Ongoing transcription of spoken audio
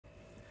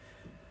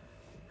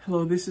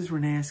Hello, this is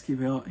Renee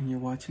Esquivel, and you're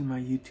watching my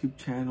YouTube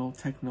channel,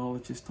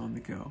 Technologist on the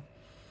Go.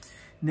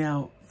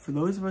 Now, for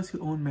those of us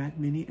who own Mac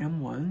Mini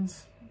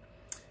M1s,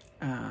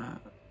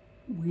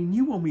 we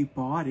knew when we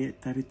bought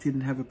it that it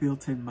didn't have a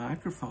built-in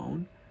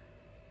microphone.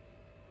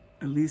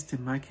 At least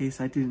in my case,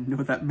 I didn't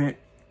know that meant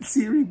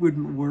Siri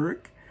wouldn't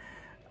work.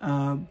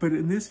 But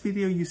in this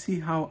video, you see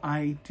how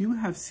I do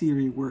have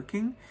Siri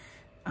working.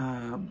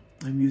 I'm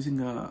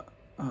using a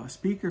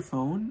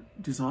speakerphone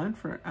designed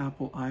for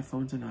Apple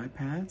iPhones and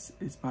iPads.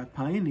 It's by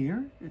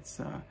Pioneer. It's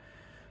a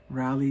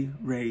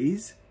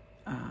Rayz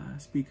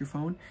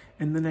speakerphone.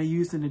 And then I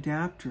used an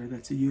adapter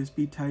that's a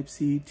USB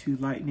Type-C to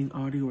Lightning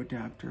audio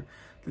adapter.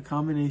 The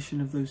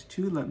combination of those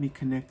two let me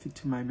connect it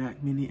to my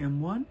Mac Mini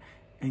M1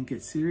 and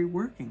get Siri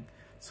working.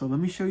 So let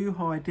me show you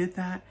how I did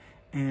that,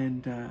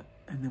 and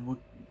then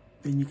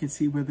you can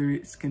see whether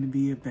it's going to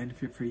be a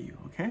benefit for you,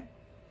 okay?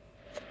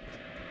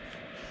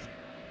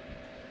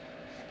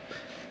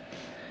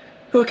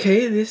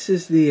 Okay, this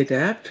is the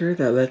adapter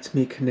that lets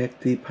me connect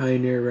the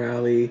Pioneer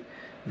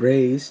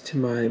Rayz to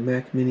my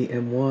Mac Mini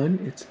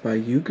M1. It's by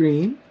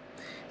Ugreen,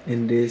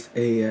 and it is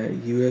a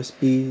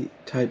USB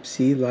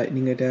Type-C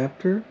Lightning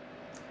adapter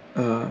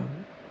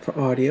for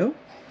audio.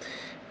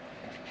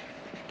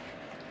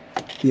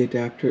 The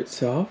adapter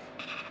itself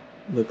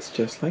looks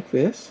just like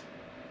this.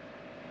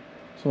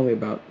 It's only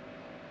about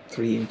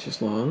 3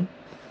 inches long.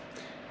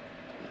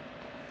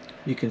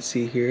 You can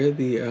see here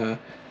the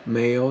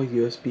male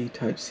USB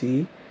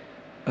Type-C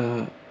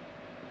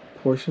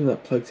portion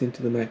that plugs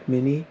into the Mac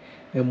Mini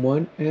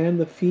M1, and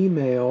the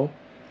female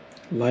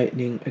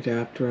Lightning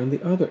adapter on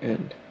the other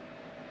end.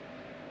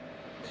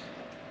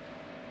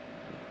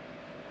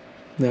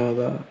 Now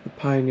the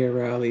Pioneer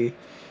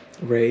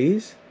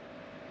Rayz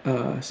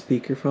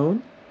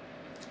speakerphone,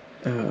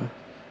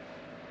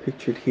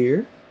 pictured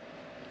here,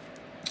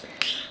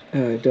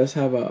 does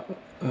have a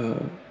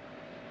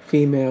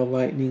female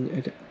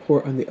Lightning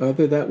port on the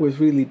other. That was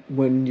really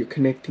when you're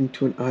connecting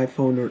to an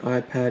iPhone or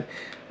an iPad,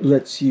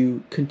 lets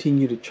you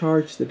continue to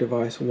charge the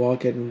device while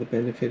getting the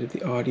benefit of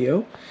the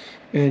audio.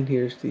 And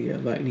here's the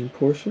Lightning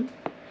portion,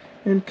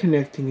 and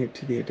connecting it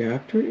to the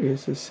adapter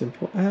is as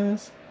simple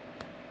as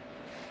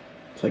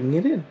plugging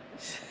it in.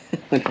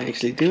 When I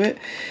actually do it,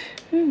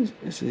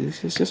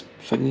 it's just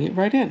plugging it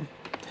right in.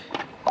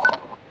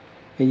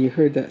 And you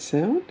heard that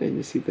sound, and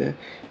you see the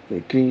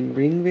green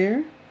ring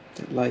there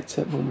that lights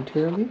up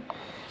momentarily.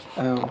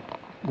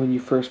 When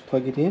you first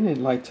plug it in, it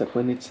lights up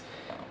when it's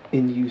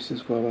in use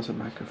as well as a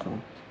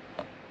microphone.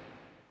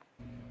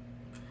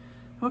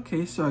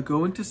 Okay, so I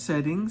go into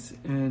settings,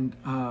 and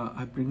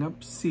I bring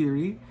up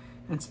Siri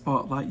and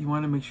Spotlight. You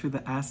want to make sure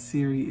that Ask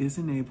Siri is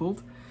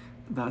enabled.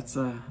 That's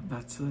a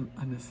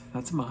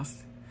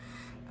must.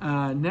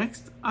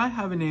 Next, I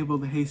have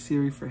enabled the Hey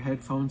Siri for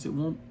headphones. It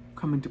won't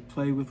come into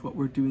play with what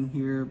we're doing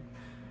here,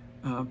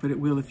 but it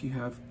will if you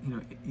have,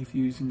 if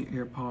you're using the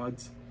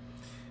AirPods.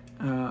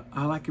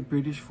 I like a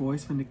British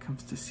voice when it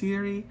comes to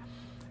Siri.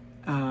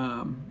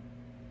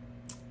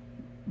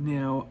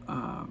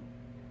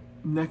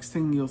 Next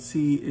thing you'll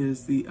see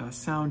is the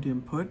sound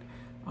input.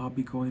 I'll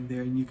be going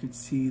there, and you can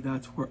see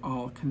that's where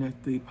I'll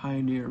connect the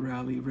Pioneer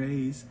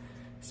Rayz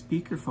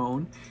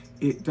speakerphone.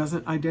 It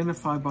doesn't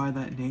identify by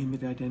that name.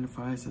 It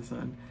identifies as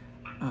an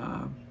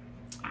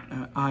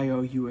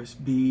I/O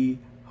USB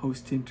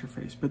host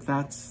interface, but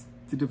that's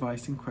the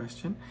device in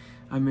question.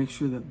 I make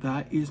sure that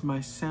that is my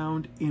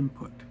sound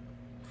input.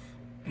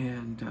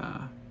 And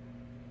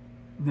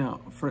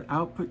now for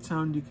output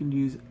sound, you can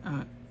use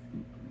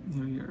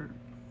your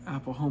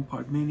Apple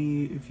HomePod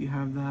Mini if you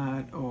have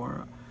that,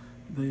 or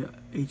the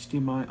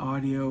HDMI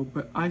audio,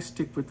 but I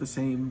stick with the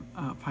same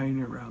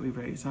Pioneer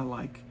Rayz. I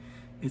like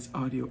its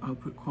audio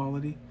output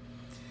quality.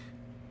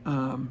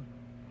 Now,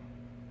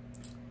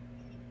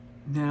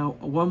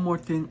 one more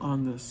thing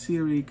on the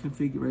Siri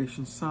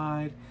configuration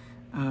side.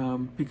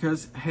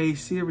 Because Hey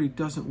Siri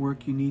doesn't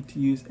work, you need to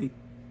use a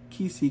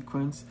key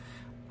sequence.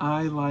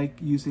 I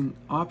like using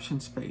option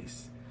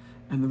space.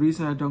 And the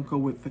reason I don't go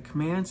with the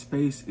command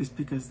space is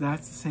because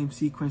that's the same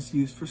sequence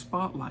used for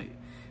Spotlight.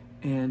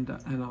 And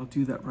I'll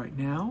do that right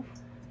now.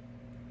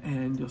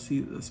 And you'll see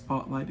the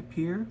Spotlight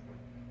appear.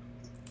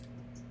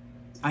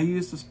 I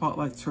use the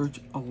Spotlight search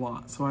a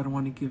lot, so I don't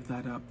want to give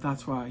that up.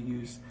 That's why I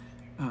use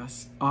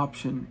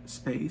option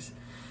space.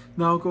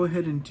 Now I'll go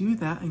ahead and do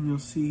that, and you'll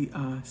see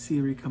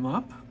Siri come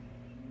up.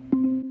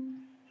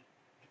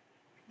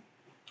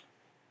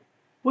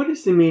 What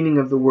is the meaning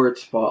of the word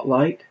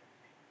spotlight?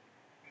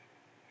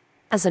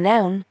 As a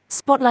noun,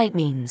 spotlight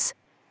means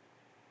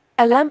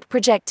a lamp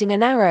projecting a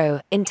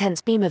narrow,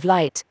 intense beam of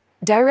light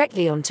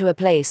directly onto a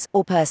place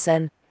or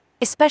person,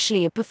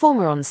 especially a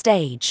performer on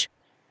stage.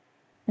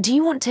 Do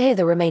you want to hear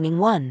the remaining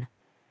one?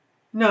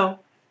 No.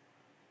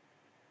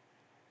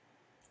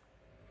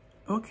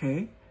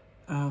 Okay,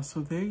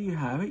 so there you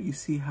have it. You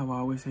see how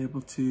I was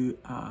able to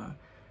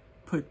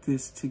put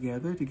this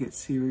together to get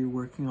Siri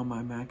working on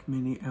my Mac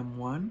Mini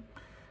M1.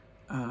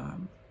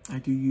 I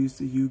do use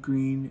the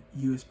Ugreen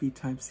USB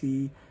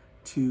Type-C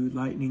to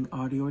Lightning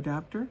audio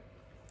adapter.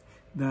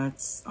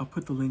 I'll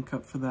put the link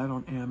up for that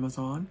on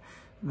Amazon.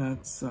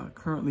 That's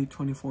currently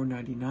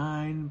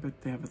 $24.99,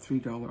 but they have a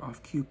 $3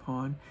 off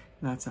coupon.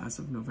 That's as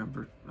of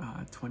November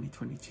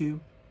 2022.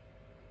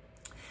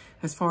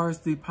 As far as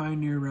the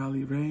Pioneer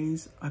Rally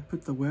Rayz, I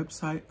put the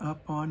website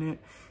up on it.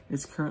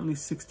 It's currently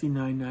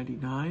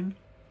 $69.99.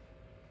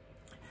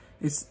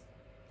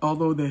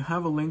 Although they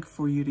have a link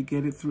for you to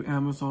get it through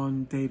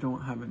Amazon, they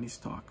don't have any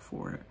stock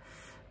for it.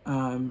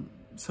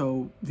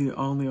 So the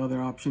only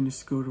other option is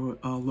to go to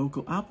a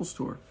local Apple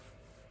store.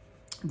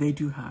 They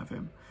do have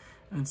him.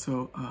 And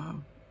so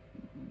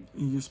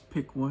you just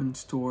pick one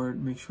store,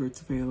 make sure it's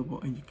available,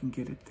 and you can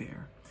get it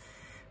there.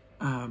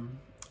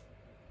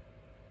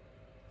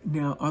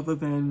 Now, other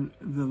than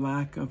the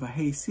lack of a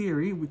Hey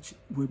Siri, which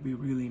would be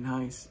really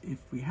nice if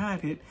we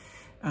had it,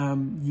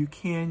 you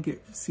can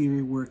get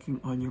Siri working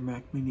on your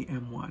Mac Mini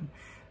M1.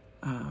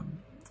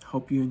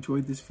 Hope you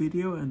enjoyed this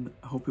video and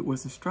hope it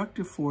was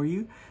instructive for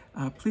you.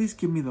 Please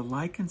give me the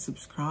like and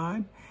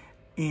subscribe,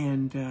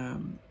 and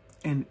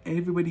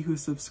everybody who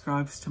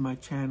subscribes to my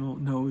channel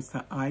knows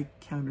that I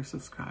counter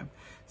subscribe.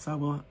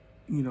 So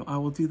I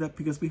will do that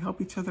because we help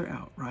each other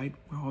out, right?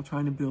 We're all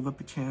trying to build up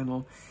a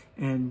channel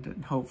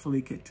and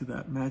hopefully get to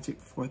that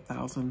magic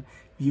 4,000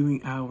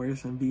 viewing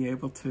hours and be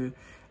able to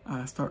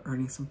start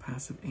earning some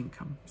passive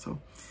income.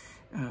 So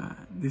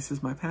this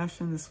is my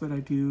passion, this is what I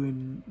do,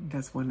 and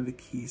that's one of the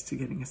keys to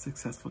getting a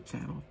successful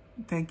channel.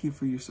 Thank you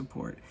for your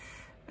support.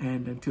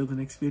 And until the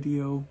next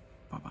video,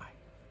 bye-bye.